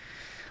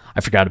 I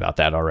forgot about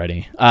that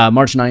already.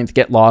 March 9th,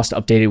 Get Lost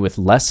updated with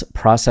less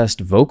processed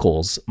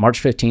vocals.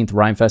 March 15th,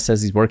 Rhymefest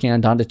says he's working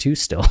on Donda 2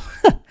 still.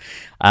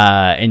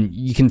 And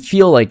you can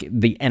feel like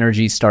the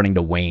energy starting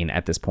to wane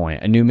at this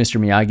point. A new Mr.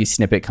 Miyagi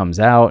snippet comes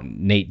out.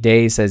 Nate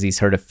Day says he's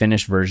heard a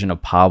finished version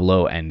of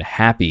Pablo and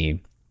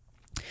Happy.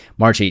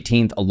 March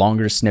 18th, a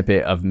longer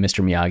snippet of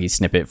Mr. Miyagi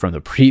snippet from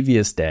the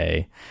previous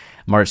day.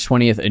 March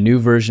 20th, a new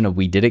version of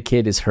We Did It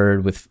Kid is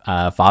heard with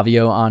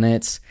Favio on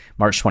it.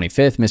 March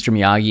 25th, Mr.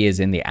 Miyagi is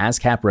in the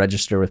ASCAP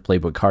register with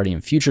Playboy Cardi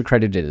and Future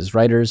credited as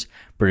writers.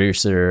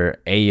 Producer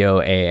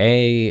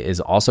AOAA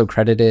is also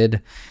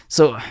credited.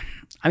 So,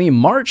 I mean,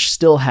 March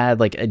still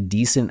had like a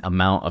decent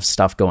amount of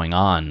stuff going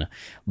on.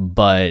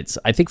 But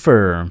I think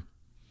for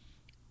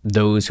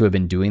those who have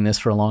been doing this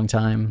for a long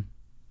time,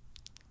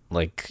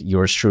 like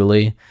yours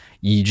truly,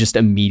 you just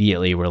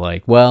immediately were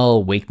like,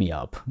 well, wake me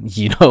up.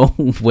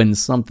 When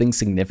something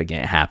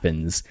significant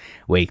happens,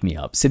 wake me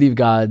up. City of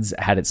Gods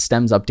had its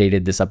stems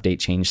updated. This update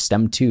changed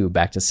stem 2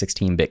 back to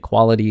 16-bit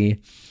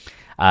quality.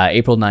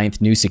 April 9th,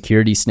 new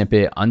security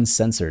snippet,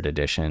 uncensored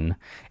edition.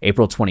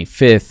 April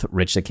 25th,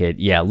 Rich the Kid.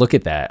 Yeah, look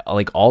at that.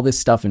 Like all this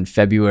stuff in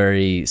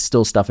February,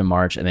 still stuff in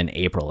March, and then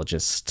April,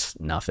 just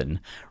nothing.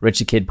 Rich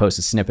the Kid posts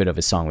a snippet of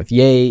his song with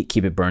Ye.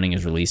 Keep It Burning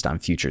is released on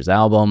Future's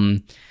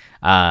album.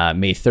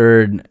 May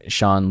 3rd,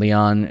 Sean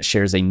Leon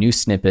shares a new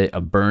snippet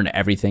of Burn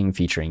Everything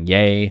featuring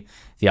Ye.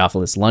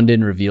 Theophilus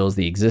London reveals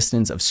the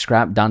existence of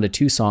Scrap Donda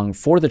 2 song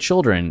For the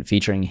Children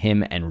featuring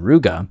him and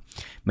Ruga.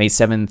 May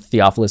 7th,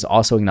 Theophilus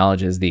also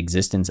acknowledges the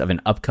existence of an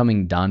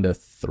upcoming Donda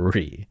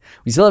 3.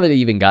 We still haven't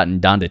even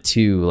gotten Donda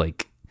 2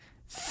 like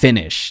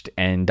finished,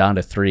 and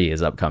Donda 3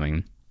 is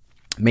upcoming.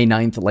 May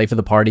 9th, Life of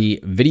the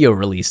Party video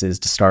releases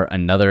to start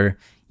another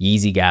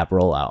Yeezy Gap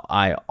rollout.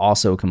 I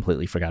also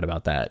completely forgot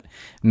about that.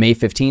 May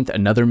 15th,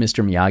 another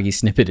Mr. Miyagi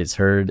snippet is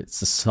heard.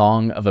 It's a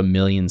song of a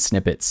million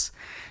snippets.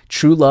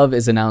 True Love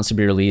is announced to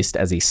be released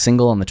as a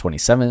single on the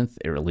 27th.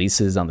 It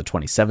releases on the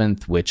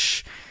 27th,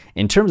 which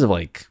in terms of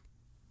like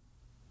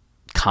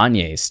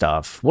Kanye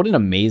stuff, what an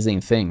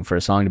amazing thing for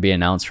a song to be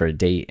announced for a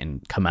date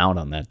and come out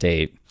on that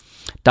date.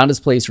 Donda's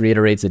Place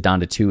reiterates that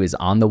Donda 2 is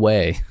on the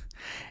way.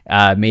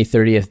 May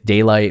 30th,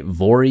 Daylight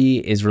Vori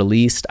is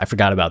released. I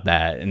forgot about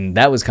that. And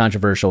that was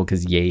controversial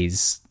because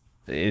Ye's,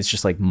 it's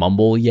just like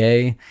mumble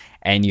Ye.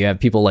 And you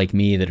have people like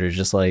me that are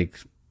just like,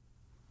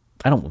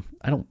 I don't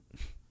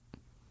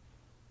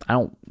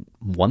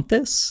want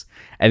this.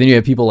 And then you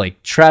have people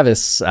like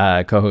Travis,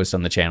 co-host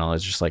on the channel,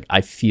 is just like,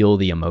 I feel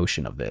the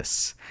emotion of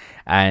this.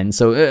 And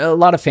so a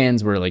lot of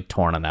fans were like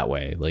torn on that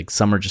way. Like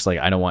some are just like,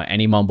 I don't want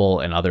any mumble,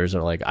 and others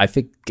are like, I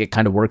think it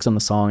kind of works on the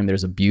song.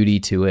 There's a beauty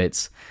to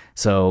it.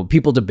 So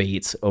people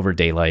debate over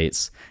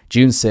Daylights.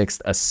 June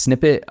 6th, a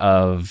snippet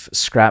of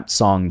scrapped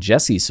song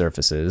Jesse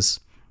surfaces.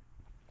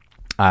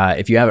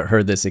 If you haven't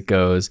heard this, it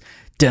goes,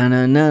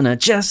 da-na-na-na,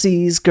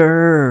 Jesse's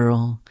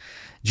girl.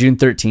 June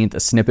 13th, a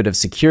snippet of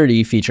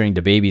Security featuring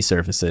DaBaby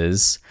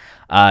surfaces.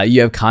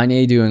 You have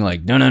Kanye doing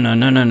like, no, and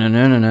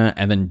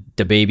then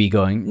DaBaby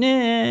going,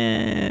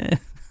 nah.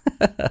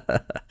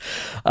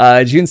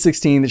 June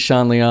 16th,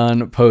 Sean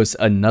Leon posts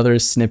another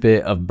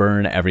snippet of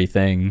Burn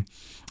Everything.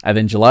 And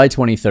then July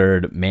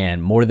 23rd,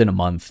 man, more than a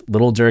month,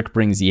 Lil Durk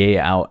brings Ye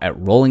out at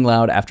Rolling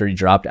Loud after he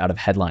dropped out of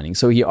headlining.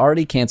 So he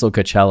already canceled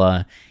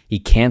Coachella. He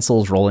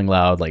cancels Rolling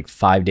Loud like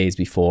 5 days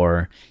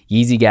before.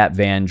 Yeezy Gap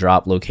van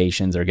drop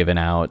locations are given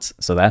out.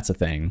 So that's a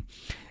thing.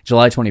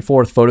 July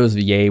 24th, photos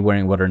of Ye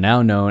wearing what are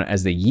now known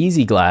as the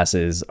Yeezy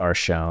glasses are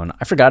shown.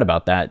 I forgot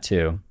about that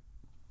too.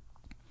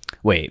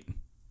 Wait.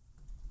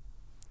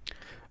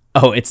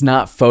 Oh, it's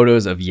not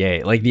photos of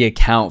Ye, like the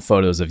account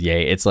photos of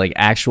Ye. It's like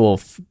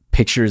actual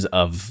pictures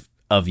of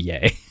of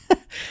Ye.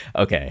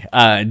 Okay.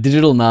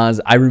 Digital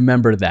Nas, I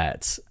remember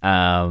that.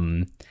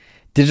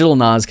 Digital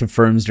Nas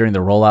confirms during the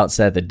rollout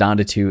set that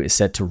Donda 2 is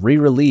set to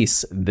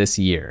re-release this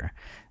year.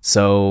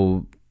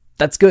 So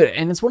that's good.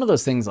 And it's one of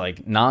those things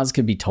like Nas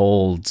could be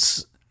told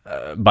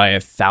by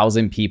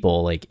 1,000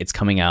 people, like it's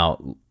coming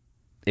out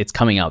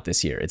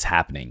this year. It's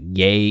happening.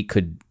 Ye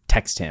could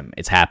text him.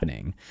 It's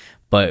happening.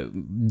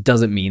 But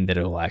doesn't mean that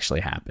it will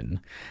actually happen.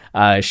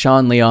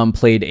 Sean Leon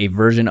played a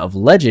version of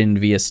Legend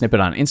via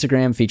snippet on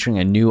Instagram featuring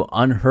a new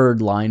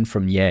unheard line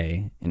from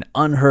Ye. An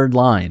unheard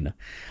line.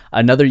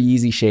 Another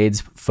Yeezy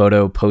Shades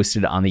photo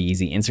posted on the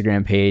Yeezy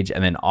Instagram page.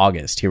 And then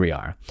August, here we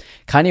are.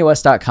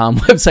 KanyeWest.com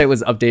website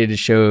was updated to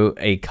show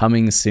a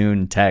coming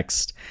soon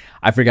text.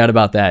 I forgot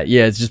about that.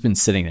 Yeah, it's just been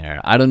sitting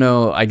there. I don't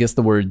know. I guess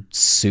the word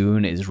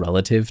soon is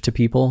relative to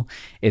people.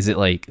 Is it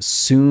like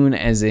soon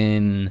as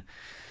in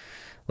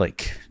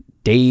like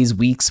days,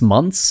 weeks,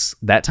 months,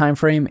 that time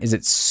frame? Is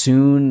it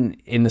soon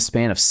in the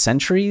span of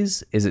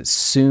centuries? Is it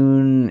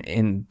soon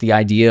in the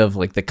idea of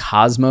like the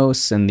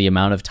cosmos and the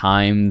amount of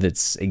time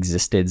that's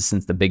existed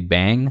since the Big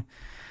Bang?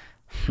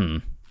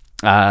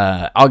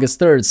 August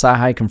 3rd,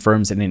 Sci-Hi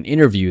confirms in an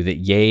interview that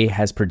Ye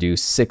has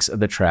produced 6 of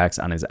the tracks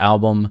on his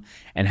album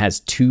and has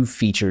 2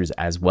 features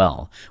as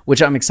well,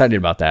 which I'm excited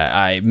about that.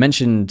 I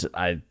mentioned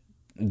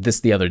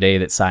this the other day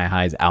that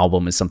Sci-Hi's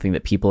album is something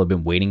that people have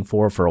been waiting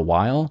for a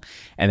while,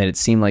 and that it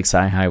seemed like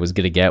Sci-Hi was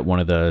going to get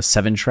one of the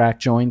 7-track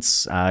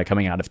joints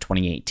coming out of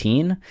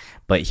 2018,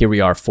 but here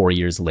we are 4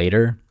 years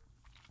later.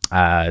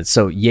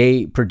 So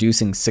Ye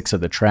producing 6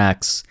 of the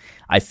tracks,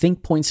 I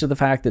think points to the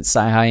fact that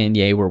Sci-Hi and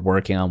Ye were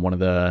working on one of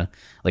the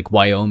like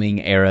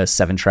Wyoming era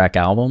 7-track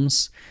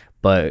albums,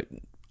 but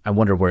I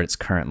wonder where it's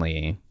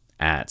currently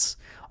at.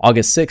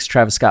 August 6th,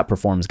 Travis Scott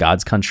performs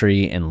God's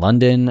Country in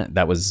London.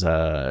 That was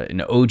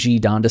an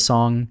OG Donda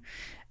song.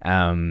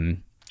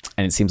 And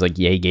it seems like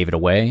Ye gave it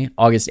away.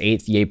 August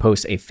 8th, Ye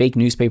posts a fake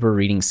newspaper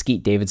reading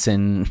Skeet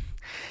Davidson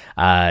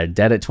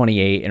dead at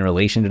 28 in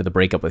relation to the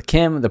breakup with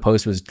Kim. The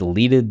post was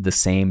deleted the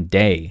same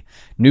day.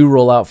 New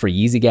rollout for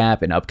Yeezy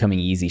Gap and upcoming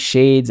Yeezy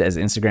Shades as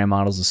Instagram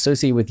models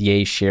associated with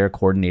Ye share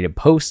coordinated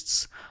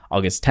posts.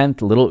 August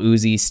 10th, Lil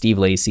Uzi, Steve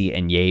Lacy,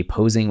 and Ye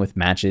posing with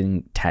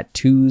matching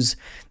tattoos.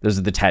 Those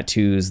are the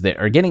tattoos that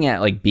are getting at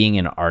like being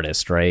an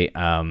artist, right?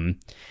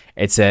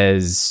 It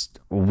says,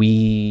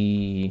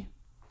 "We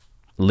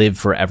live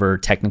forever,"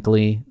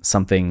 technically,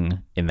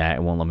 something in that.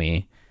 It won't let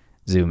me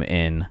zoom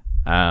in.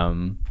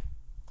 And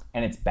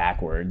it's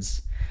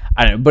backwards.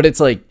 I don't know, but it's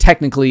like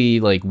technically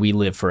like we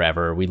live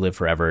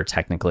forever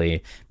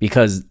technically,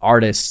 because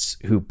artists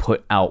who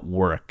put out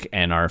work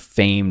and are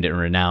famed and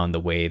renowned the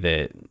way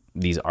that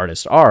these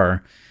artists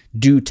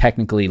do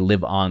technically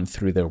live on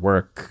through their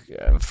work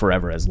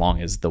forever, as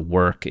long as the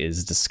work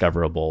is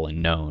discoverable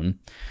and known.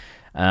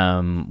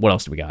 What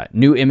else do we got?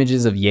 New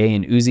images of Ye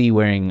and Uzi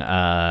wearing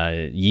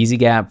Yeezy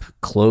Gap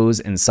clothes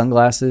and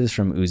sunglasses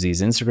from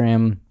Uzi's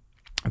Instagram.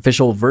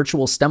 Official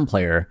virtual stem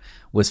player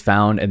was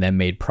found and then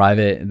made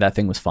private. That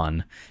thing was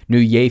fun. New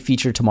Ye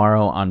feature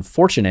tomorrow on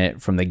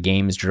Fortunate from the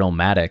game's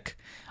Drillmatic.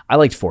 I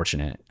liked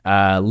Fortunate.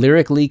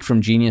 Lyric leak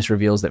from Genius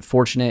reveals that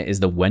Fortunate is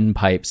the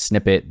Windpipe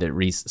snippet that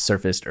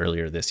resurfaced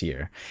earlier this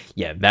year.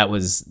 Yeah, that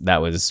was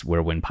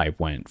where Windpipe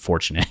went.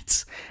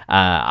 Fortunate.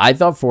 I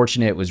thought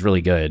Fortunate was really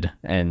good,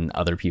 and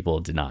other people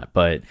did not.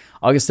 But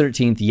August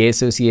 13th, Ye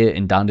associate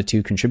and Donda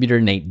 2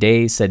 contributor Nate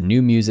Day said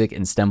new music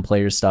and stem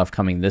player stuff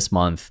coming this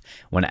month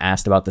when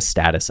asked about the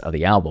status of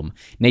the album.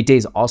 Nate Day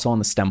is also on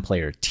the stem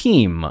player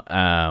team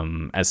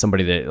as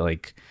somebody that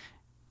like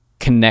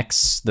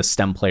connects the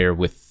stem player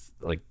with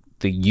like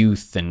the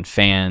youth and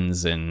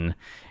fans and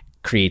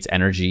creates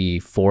energy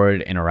for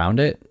it and around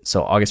it.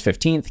 So August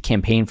 15th,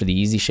 campaign for the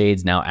Yeezy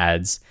Shades now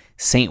adds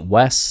Saint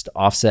West,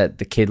 Offset,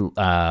 the Kid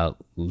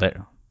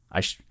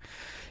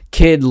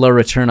La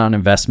Return on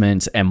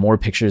Investment, and more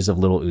pictures of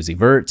Lil Uzi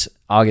Vert.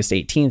 August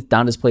 18th,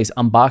 Donda's Place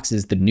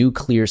unboxes the new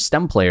clear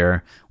stem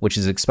player, which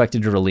is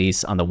expected to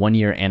release on the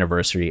 1-year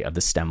anniversary of the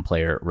stem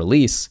player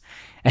release.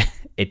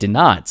 It did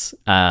not.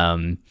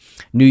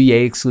 New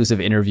Ye exclusive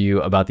interview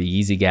about the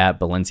Yeezy Gap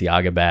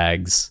Balenciaga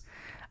bags.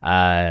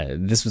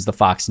 This was the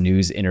Fox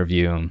News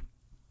interview.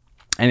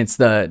 And it's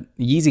the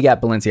Yeezy Gap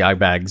Balenciaga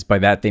bags. By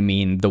that, they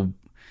mean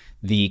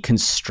the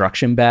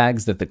construction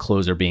bags that the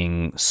clothes are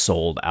being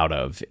sold out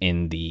of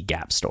in the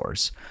Gap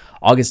stores.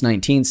 August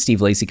 19th,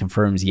 Steve Lacy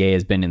confirms Ye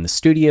has been in the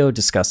studio,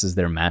 discusses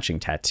their matching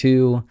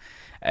tattoo.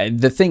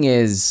 The thing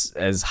is,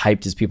 as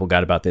hyped as people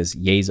got about this,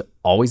 Ye's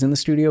always in the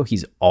studio.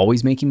 He's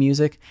always making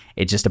music.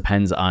 It just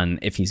depends on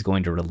if he's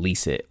going to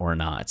release it or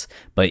not.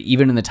 But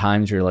even in the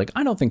times where you're like,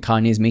 I don't think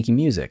Kanye's making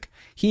music,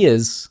 he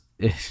is.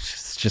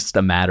 It's just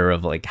a matter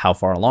of like how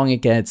far along it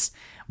gets,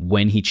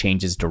 when he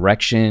changes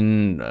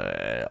direction,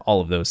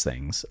 all of those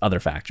things, other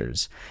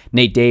factors.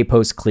 Nate Day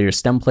posts clear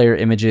stem player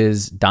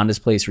images. Donda's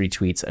Place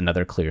retweets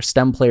another clear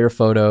stem player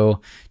photo.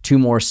 2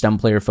 more stem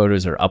player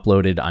photos are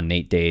uploaded on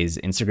Nate Day's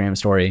Instagram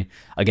story.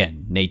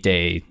 Again, Nate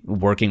Day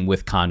working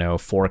with Kano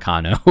for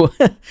Kano,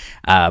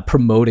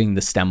 promoting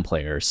the stem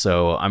player.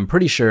 So I'm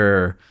pretty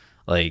sure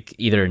like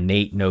either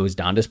Nate knows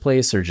Donda's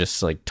Place or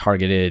just like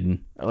targeted,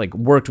 like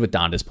worked with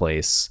Donda's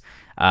Place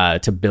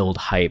to build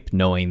hype,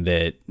 knowing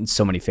that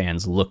so many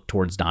fans look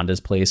towards Donda's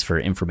Place for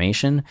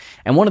information.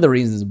 And one of the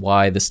reasons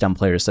why the stem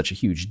player is such a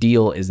huge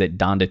deal is that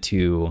Donda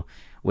 2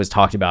 was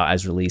talked about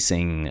as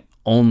releasing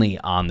only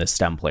on the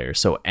stem player.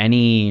 So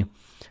any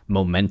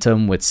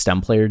momentum with stem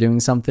player doing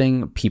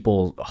something,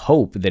 people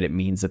hope that it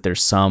means that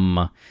there's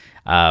some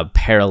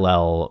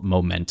parallel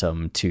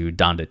momentum to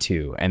Donda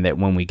 2, and that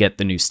when we get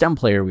the new stem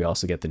player, we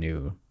also get the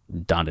new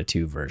Donda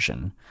 2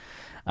 version.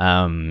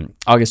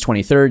 August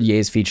 23rd, Ye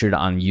is featured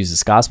on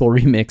Use's Gospel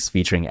remix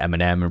featuring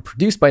Eminem and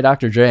produced by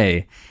Dr.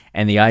 Dre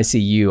and the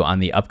ICU on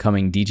the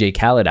upcoming DJ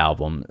Khaled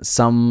album.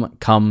 Some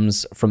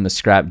comes from the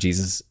Scrap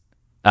Jesus.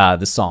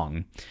 The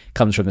song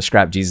comes from the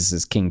Scrap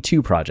Jesus' King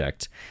 2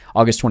 project.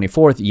 August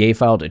 24th, Ye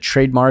filed a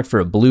trademark for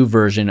a blue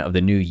version of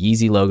the new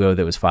Yeezy logo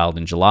that was filed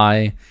in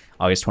July.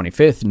 August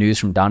 25th, news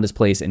from Donda's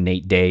Place and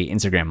Nate Day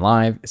Instagram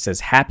Live. It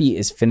says, Happy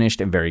is finished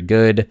and very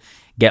good.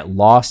 Get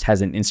Lost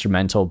has an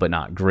instrumental but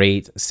not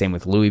great. Same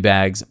with Louis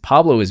Bags.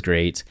 Pablo is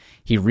great.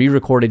 He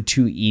re-recorded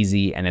Too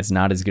Easy and it's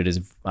not as good as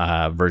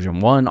version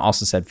 1.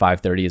 Also said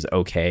 5:30 is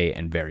okay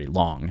and very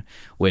long,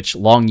 which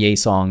long Ye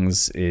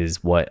songs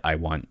is what I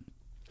want.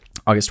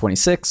 August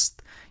 26th,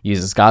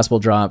 Uses Gospel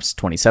drops.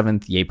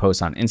 27th, Ye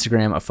posts on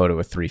Instagram a photo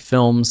of 3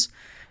 films.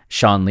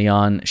 Sean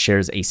Leon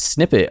shares a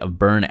snippet of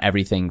Burn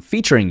Everything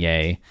featuring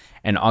Ye.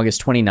 And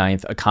August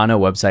 29th, a Kano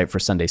website for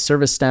Sunday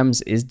service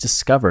stems is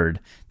discovered.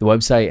 The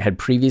website had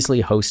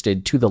previously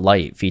hosted To the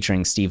Light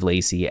featuring Steve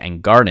Lacy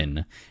and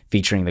Garden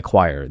featuring the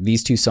choir.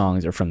 These 2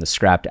 songs are from the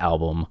scrapped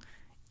album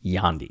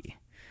Yandi.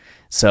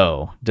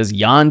 So does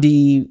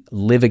Yandi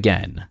live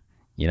again?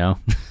 You know?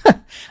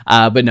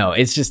 But no,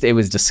 it's just, it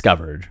was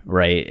discovered,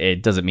 right?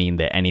 It doesn't mean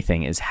that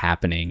anything is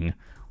happening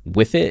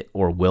with it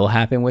or will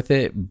happen with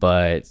it,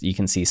 but you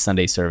can see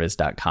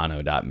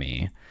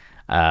sundayservice.kano.me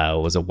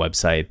was a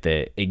website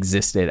that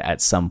existed at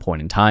some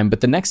point in time.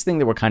 But the next thing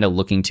that we're kind of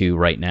looking to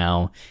right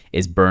now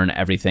is Burn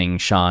Everything.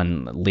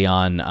 Sean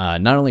Leon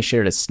not only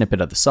shared a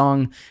snippet of the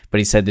song, but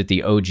he said that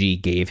the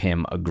OG gave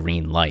him a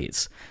green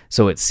light.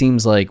 So it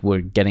seems like we're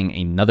getting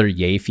another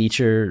Ye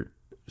feature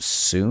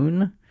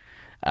soon.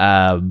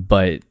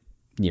 But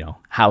you know,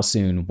 how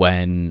soon,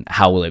 when,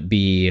 how will it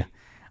be?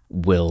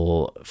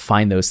 We'll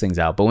find those things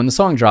out. But when the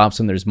song drops,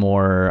 when there's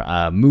more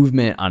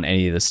movement on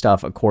any of the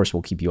stuff, of course,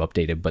 we'll keep you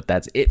updated. But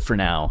that's it for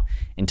now.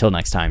 Until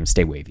next time,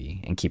 stay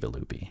wavy and keep it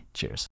loopy. Cheers.